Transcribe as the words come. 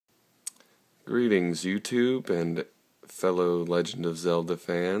Greetings YouTube and fellow Legend of Zelda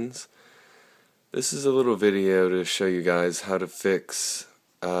fans. This is a little video to show you guys how to fix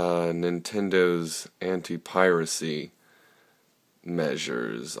Nintendo's anti-piracy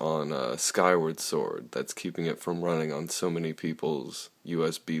measures on Skyward Sword that's keeping it from running on so many people's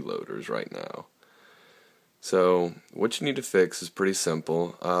USB loaders right now. So what you need to fix is pretty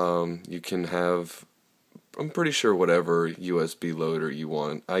simple. You can have, I'm pretty sure, whatever USB loader you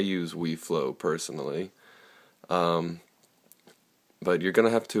want. I use WeFlow personally. But you're going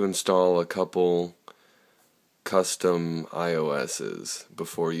to have to install a couple custom iOS's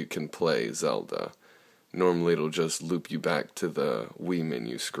before you can play Zelda. Normally it'll just loop you back to the Wii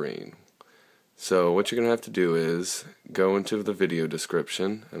menu screen. So what you're going to have to do is go into the video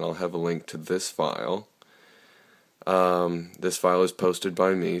description, and I'll have a link to this file. This file is posted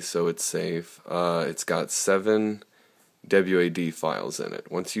by me, so it's safe. It's got 7 WAD files in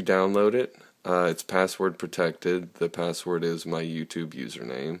it. Once you download it, it's password protected. The password is my YouTube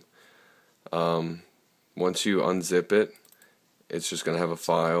username. Once you unzip it, it's just going to have a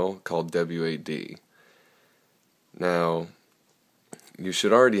file called WAD. Now, you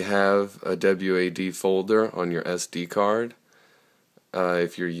should already have a WAD folder on your SD card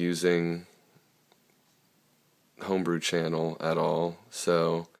if you're using Homebrew channel at all.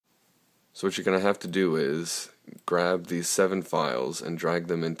 So what you're going to have to do is grab these 7 files and drag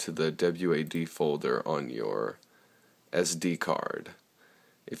them into the WAD folder on your SD card.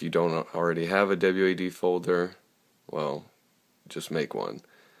 If you don't already have a WAD folder, well, just make one.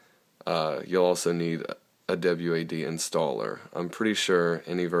 You'll also need a WAD installer. I'm pretty sure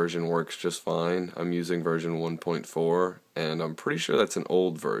any version works just fine. I'm using version 1.4, and I'm pretty sure that's an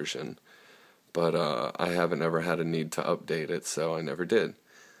old version, but I haven't ever had a need to update it, so I never did.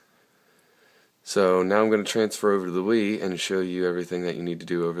 So now I'm going to transfer over to the Wii and show you everything that you need to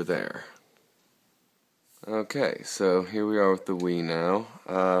do over there. Okay, so here we are with the Wii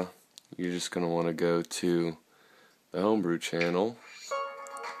now. You're just going to want to go to the Homebrew channel.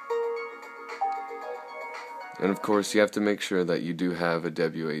 And of course you have to make sure that you do have a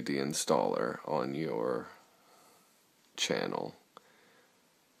WAD installer on your channel.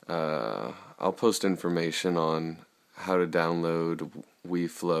 I'll post information on how to download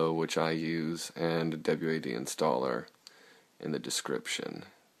WeFlow, which I use, and a WAD installer in the description.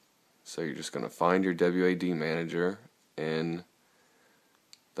 So you're just going to find your WAD manager in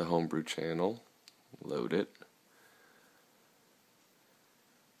the Homebrew channel, load it,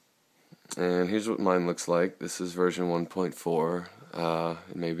 and here's what mine looks like. This is version 1.4.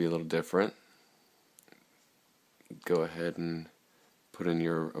 It may be a little different. Go ahead and put in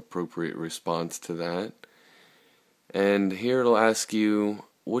your appropriate response to that. And here it'll ask you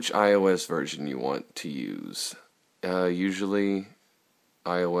which iOS version you want to use. Usually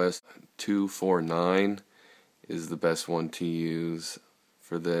iOS 2.4.9 is the best one to use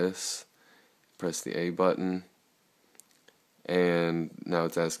for this. Press the A button, and now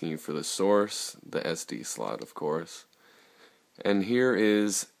it's asking you for the source, the SD slot, of course. And here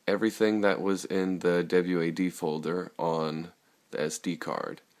is everything that was in the WAD folder on the SD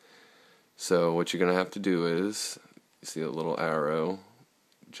card. So what you're going to have to do is, you see a little arrow,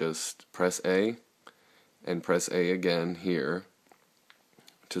 just press A and press A again here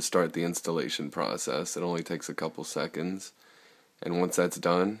to start the installation process. It only takes a couple seconds, and once that's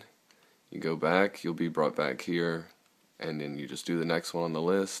done, you go back, you'll be brought back here, and then you just do the next one on the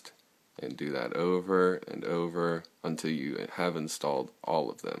list and do that over and over until you have installed all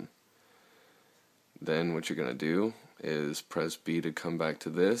of them. Then what you're going to do is press B to come back to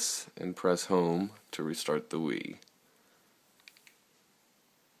this, and press home to restart the Wii.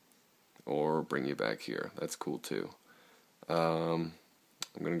 Or bring you back here. That's cool too. I'm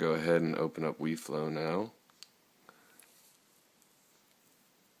going to go ahead and open up WeFlow now.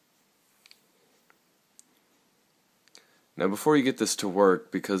 Now before you get this to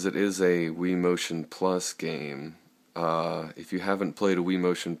work, because it is a Wii Motion Plus game, if you haven't played a Wii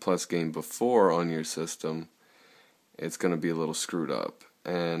Motion Plus game before on your system, it's going to be a little screwed up.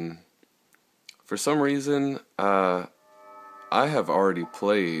 And for some reason, I have already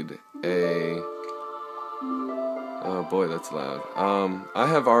played a... Oh boy, that's loud. I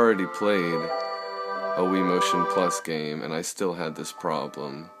have already played a Wii Motion Plus game, and I still had this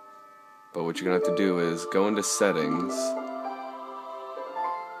problem. But what you're going to have to do is go into Settings,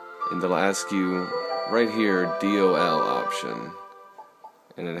 and they'll ask you right here, DOL option.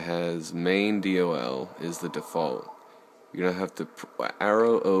 And it has main DOL is the default. You're going to have to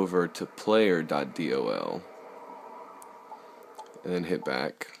arrow over to player.dol, and then hit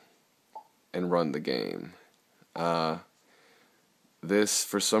back and run the game. This,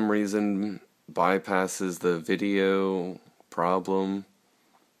 for some reason, bypasses the video problem,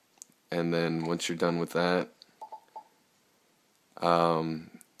 and then once you're done with that,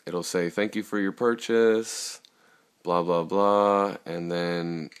 it'll say thank you for your purchase, blah blah blah, and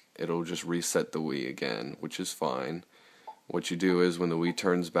then it'll just reset the Wii again, which is fine. What you do is when the Wii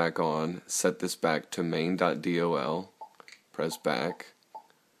turns back on, set this back to main.dol, press back,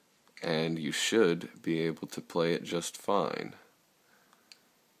 and you should be able to play it just fine.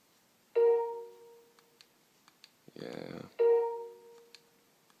 Yeah.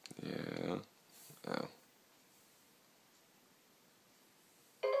 Yeah. Oh.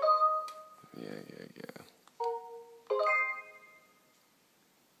 Yeah.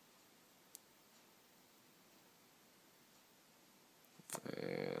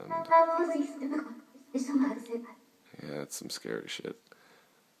 And yeah, it's some scary shit.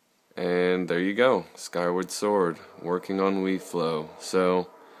 And there you go, Skyward Sword, working on Wii Flow. So,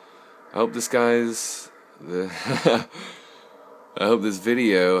 I hope this I hope this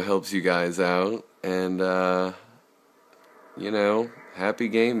video helps you guys out, and, happy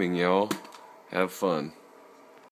gaming, y'all. Have fun.